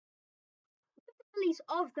release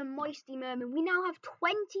of the Moisty Merman, we now have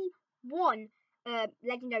 21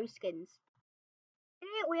 legendary skins.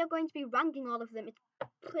 Today we are going to be ranking all of them. I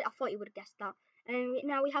thought you would have guessed that. And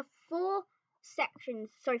now we have 5 sections.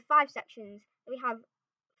 We have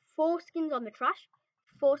 4 skins on the trash,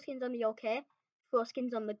 4 skins on the okay, 4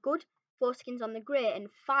 skins on the good, 4 skins on the great, and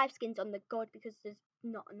 5 skins on the god because there's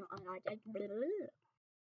not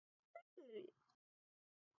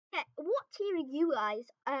yeah, what tier are you guys?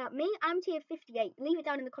 Me, I'm tier 58. Leave it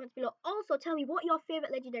down in the comments below. Also, tell me what your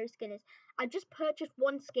favourite legendary skin is. I just purchased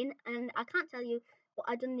 1 skin, and I can't tell you, but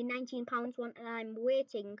I've done the £19 one, and I'm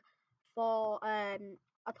waiting for a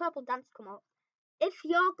purple dance to come out. If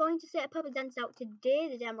you're going to say a purple dance out today,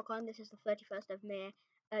 the day I'm recording, this is the 31st of May,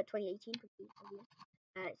 2018.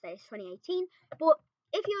 It says 2018, but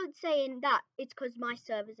if you're saying that, it's because my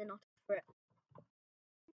servers are not for it.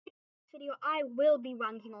 Video I will be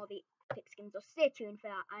ranking all the epic skins, so stay tuned for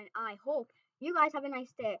that, and I hope you guys have a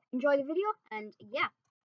nice day. Enjoy the video, and yeah,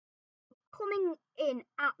 coming in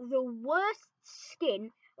at the worst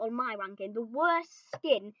skin on my ranking, the worst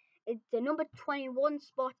skin is the number 21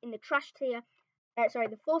 spot in the trash tier. Sorry,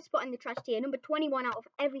 the 4th spot in the trash tier, number 21 out of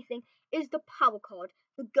everything, is the power chord,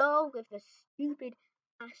 the girl with the stupid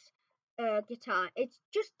ass guitar. It's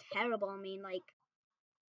just terrible. I mean, like,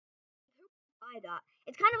 buy that.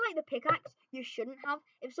 It's kind of like the pickaxe you shouldn't have.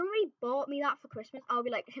 If somebody bought me that for Christmas, I'll be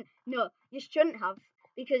like, no, you shouldn't have,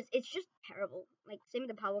 because it's just terrible. Like, same with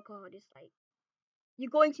the power cord. It's like, you're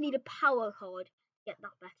going to need a power cord to get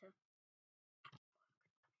that better.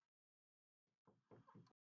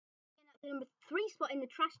 And at the number 3 spot in the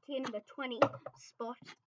trash tier, number 20 spot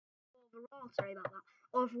overall, sorry about that,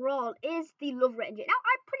 overall is the Love Red Engine. Now,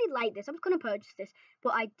 I pretty like this. I was going to purchase this,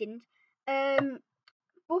 but I didn't.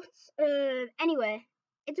 Anyway,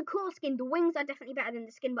 it's a cool skin. The wings are definitely better than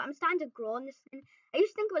the skin, but I'm starting to grow on this skin. I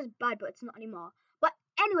used to think it was bad, but it's not anymore. But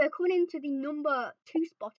anyway, coming into the number 2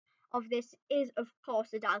 spot of this is, of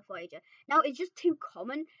course, the Dark Voyager. Now, it's just too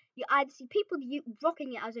common. You either see people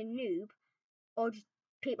rocking it as a noob, or just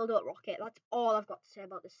people don't rock it. That's all I've got to say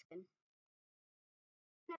about this skin.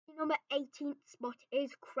 Number 18th spot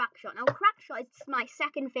is Crackshot. Now, Crackshot is my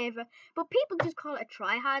second favourite, but people just call it a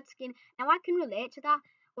try-hard skin. Now, I can relate to that,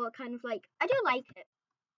 but kind of like, I do like it.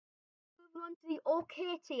 Moving on to the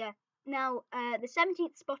OK tier. Now, the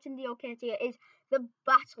 17th spot in the OK tier is the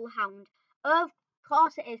Battle Hound. Of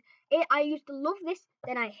course it is. I used to love this,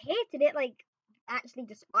 then I hated it, like, actually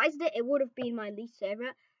despised it. It would have been my least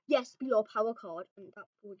favourite. Yes, below Power Chord, and that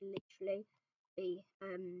would literally be,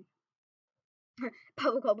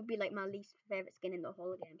 Power Chord would be like my least favourite skin in the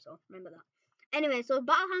whole game, so remember that. Anyway, so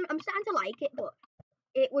Battlehound, I'm starting to like it, but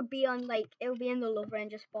it would be on, like, it'll be in the Love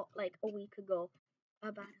Ranger spot like a week ago.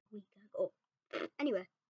 About a week ago. Anyway,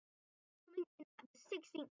 coming in at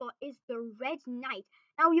the 16th spot is the Red Knight.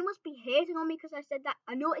 Now, you must be hating on me because I said that.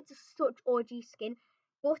 I know it's a such OG skin,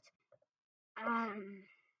 but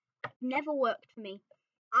never worked for me.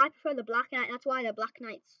 I prefer the Black Knight. That's why the Black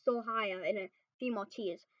Knight's so higher in a few more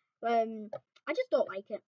tiers. I just don't like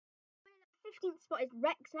it. 15th spot is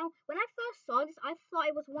Rex. Now, when I first saw this, I thought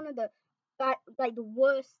it was one of the the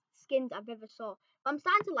worst skins I've ever saw. But I'm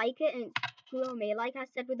starting to like it, and it's grown me. Like I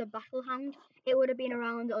said with the Battle Hound, it would have been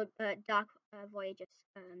around Dark Voyages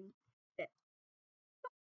bit.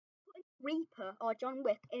 Reaper or John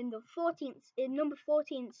Wick in the 14th, in number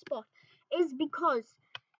 14th spot, is because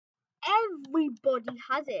everybody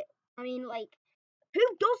has it. I mean, like, who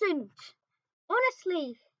doesn't?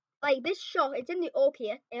 Honestly, like, this shot, it's in the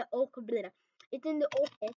OK, it's in the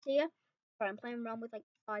OK tier. Sorry, I'm playing around with like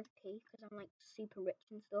 5p because I'm like super rich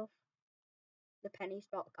and stuff. The penny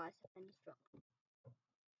stock, guys, the penny stock.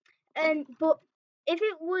 But if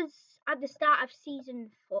it was at the start of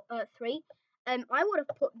season 3, I would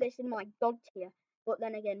have put this in my god tier. But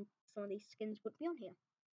then again, some of these skins would be on here.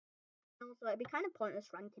 Also, it'd be kind of pointless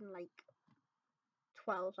ranking like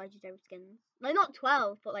 12 legendary skins. Like, not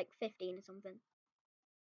 12, but like 15 or something.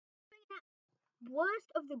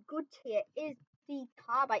 Worst of the good tier is the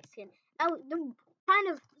Carbide skin. Now,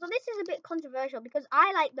 so this is a bit controversial because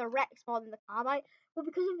I like the Rex more than the Carbide, but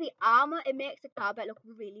because of the armor, it makes the Carbide look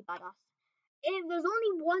really badass. If there's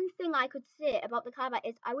only one thing I could say about the Carbide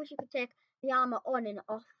is I wish you could take the armor on and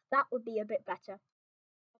off. That would be a bit better.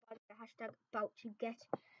 The hashtag about to get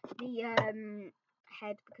the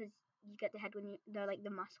head, because you get the head when the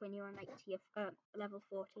mask when you're on like tier level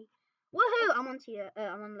 40. Woohoo! I'm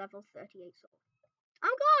on level 38. So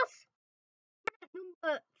I'm close.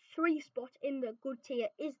 Number 3 spot in the good tier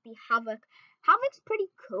is the Havoc. Havoc's pretty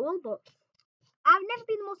cool, but I've never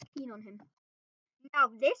been the most keen on him. Now,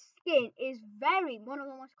 this skin is one of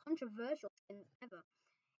the most controversial skins ever.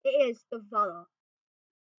 It is the Valor.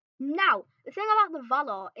 Now, the thing about the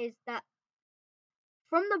Valor is that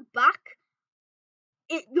from the back,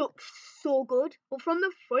 it looks so good, but from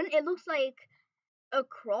the front, it looks like a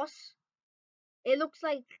cross. It looks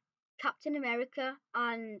like Captain America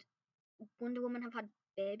and Wonder Woman have had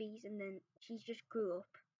babies, and then she's just grew up,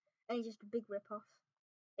 and it's just a big rip-off.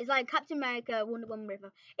 It's like Captain America, Wonder Woman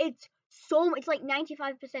river. It's so. It's like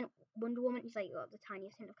 95% Wonder Woman. It's like the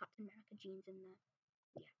tiniest hint of Captain America genes in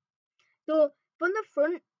there. Yeah. So from the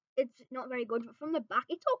front, it's not very good, but from the back,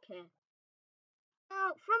 it's okay.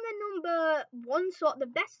 Now, from the number one spot, the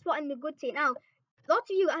best spot in the good team. Now, lots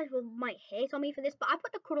of you guys might hate on me for this, but I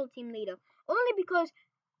put the Cuddle team leader only because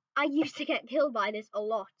I used to get killed by this a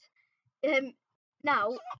lot. Now,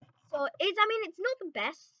 so it's. I mean, it's not the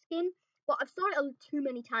best skin, but I've saw it too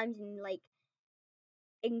many times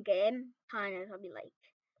in game. Kind of, I'll be like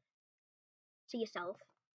to yourself.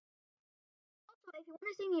 Also, if you want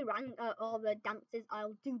to see me rank all the dances,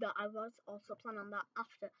 I'll do that. I was also planning on that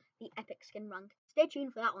after the epic skin rank. Stay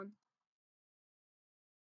tuned for that one.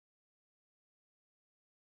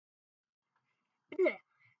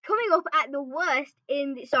 Coming up at the worst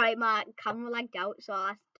in the, sorry, my camera lagged out, so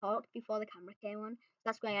I talked before the camera came on.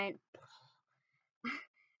 That's why I went.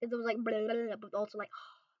 It was like blah, blah, blah, but also like.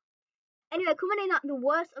 Anyway, coming in at the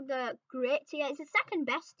worst of the great tier, it's the second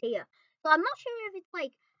best tier. So I'm not sure if it's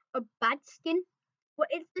like a bad skin, but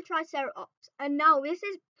it's the Triceratops. And now this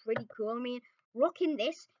is pretty cool. I mean, rocking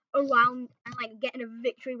this around and like getting a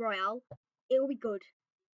victory royale, it'll be good.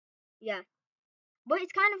 Yeah, but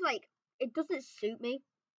it's kind of like it doesn't suit me,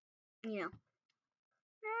 you know.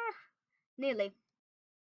 Nearly.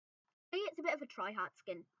 I think it's a bit of a try-hard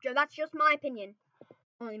skin. That's just my opinion.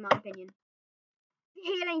 Only my opinion. If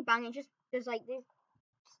you hear any banging, just there's like this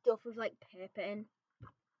stuff with like paper in.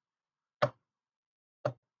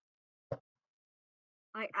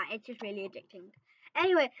 It's just really addicting.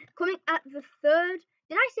 Anyway, coming at the third.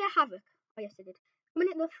 Did I say Havoc? Oh yes, I did. Coming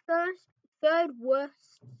at the third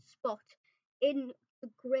worst spot in the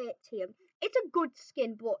great tier. It's a good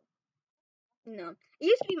skin, but no, it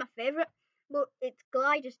used to be my favorite. But its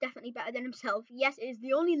glider's definitely better than himself. Yes, it is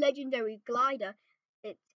the only legendary glider.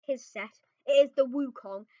 It's his set. It is the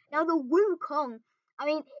Wukong. Now the Wukong. I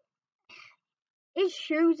mean, his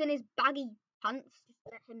shoes and his baggy pants just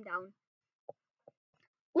let him down.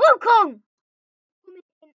 Wukong. Coming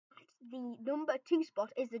in at the number 2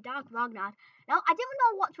 spot is the Dark Ragnar. Now, I didn't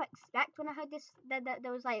know what to expect when I heard this, that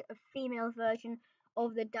there was like a female version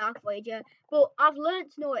of the Dark Voyager, but I've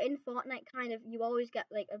learned to know in Fortnite kind of you always get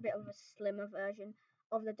like a bit of a slimmer version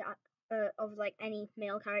of the Dark, of like any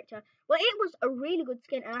male character. Well, it was a really good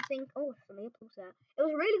skin, and I think, oh, some apples there. It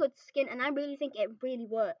was a really good skin, and I really think it really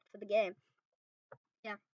worked for the game.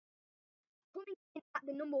 Yeah. Coming in at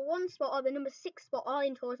the number 1 spot or the number 6 spot all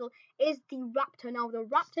in total is the Raptor. Now the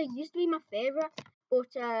Raptor used to be my favourite, but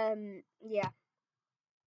yeah.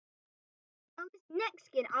 Now this next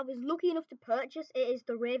skin I was lucky enough to purchase. It is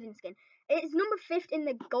the Raven skin. It is number 5th in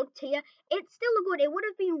the God tier. It's still a good. It would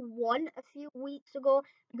have been 1 a few weeks ago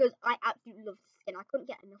because I absolutely love the skin. I couldn't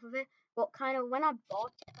get enough of it. But kind of when I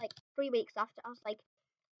bought it, like 3 weeks after, I was like,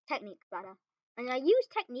 Technique's better. And I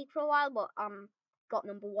used Technique for a while, but got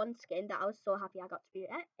number 1 skin that I was so happy I got to be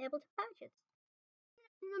able to purchase.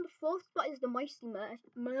 Number 4 spot is the Moisty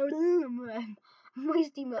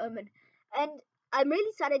Moisty Merman. And I'm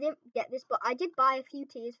really sad I didn't get this, but I did buy a few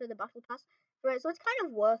tiers for the battle pass for it, so it's kind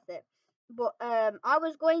of worth it. But I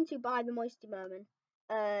was going to buy the Moisty Merman.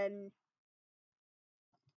 I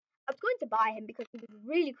was going to buy him because he was a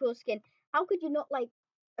really cool skin. How could you not like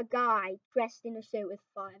a guy dressed in a suit with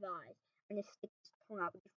 5 eyes and his stick tongue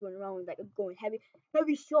out and just running around like going heavy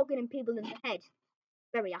shotgunning people in the head?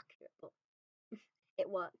 Very accurate, but it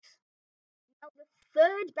works. Now, the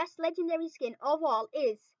third best legendary skin of all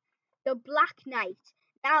is the Black Knight.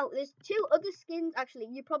 Now, there's 2 other skins. Actually,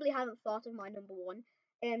 you probably haven't thought of my number 1.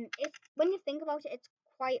 It's when you think about it, it's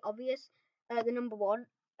quite obvious. The number 1,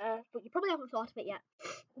 but you probably haven't thought of it yet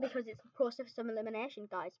because it's a process of elimination,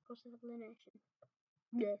 guys. Process of elimination.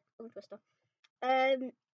 Yeah, tongue twister.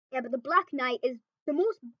 Yeah, but the Black Knight is the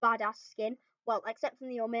most badass skin. Well, except from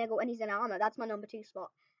the Omega when he's in armor. That's my number 2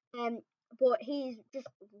 spot. But he's just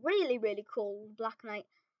really, really cool, Black Knight,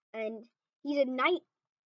 and he's a knight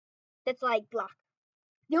that's like black.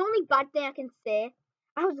 The only bad thing I can say,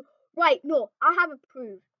 I was right. No, I have a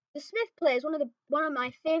proof. The Smith player is one of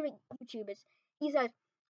my favorite YouTubers. He said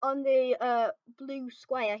on the blue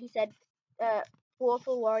square, he said,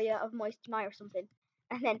 "Warful Warrior of Moisty Mire" or something,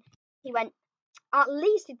 and then he went, "At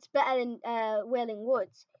least it's better than Wailing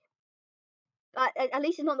Woods. At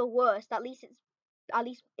least it's not the worst. At least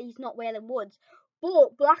he's not Wailing Woods."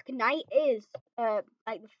 But Black Knight is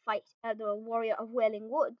like the fight, the warrior of Wailing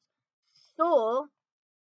Woods. So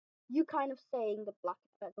you kind of saying the Black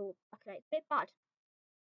Knight's a bit bad.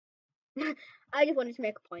 I just wanted to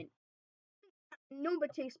make a point. Number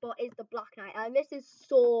 2 spot is the Black Knight, and this is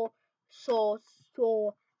so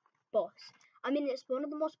boss. I mean, it's one of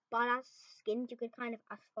the most badass skins you could kind of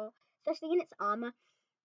ask for, especially in its armor.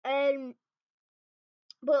 Um,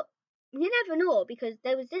 but you never know, because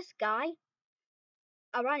there was this guy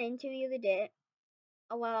I ran into the other day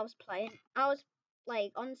while I was playing. I was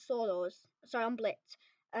like on on Blitz,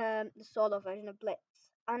 the solo version of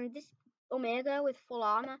Blitz, and this Omega with full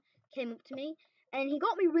armor came up to me, and he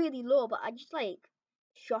got me really low, but I just like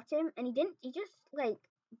shot him, and he didn't. He just like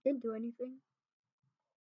didn't do anything.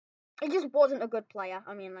 He just wasn't a good player.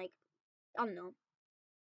 I mean, like, I don't know,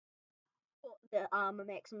 but the armor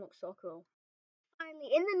makes him look so cool. Finally,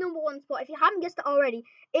 in the number 1 spot, if you haven't guessed it already,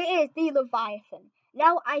 it is the Leviathan.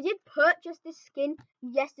 Now, I did purchase this skin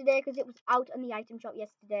yesterday because it was out on the item shop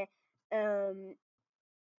yesterday.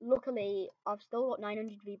 Luckily, I've still got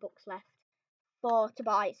 900 V-Bucks left to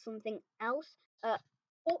buy something else.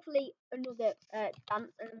 Hopefully another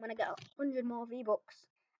dance, and when I get 100 more V-Bucks,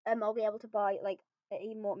 I'll be able to buy like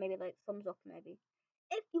even more, maybe like thumbs up, maybe.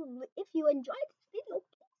 If you enjoyed this video,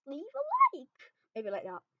 please leave a like. Maybe like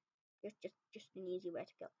that. Just an easy way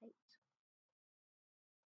to get likes.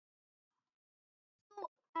 So,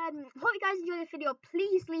 hope you guys enjoyed this video.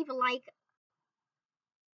 Please leave a like.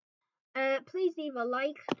 Please leave a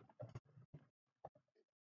like.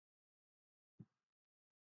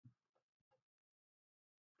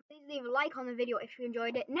 Please leave a like on the video if you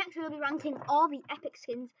enjoyed it. Next, we'll be ranking all the epic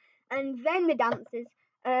skins and then the dances.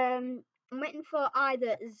 I'm waiting for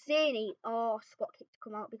either Zany or Squat Kick to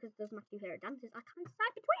come out because those are my 2 favorite dances. I can't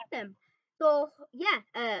decide between them. So yeah,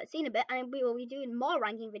 see you in a bit, and we will be doing more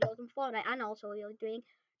ranking videos on Fortnite, and also we'll be doing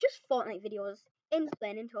just Fortnite videos in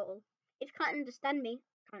total. If you can't understand me,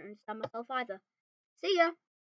 can't understand myself either. See ya.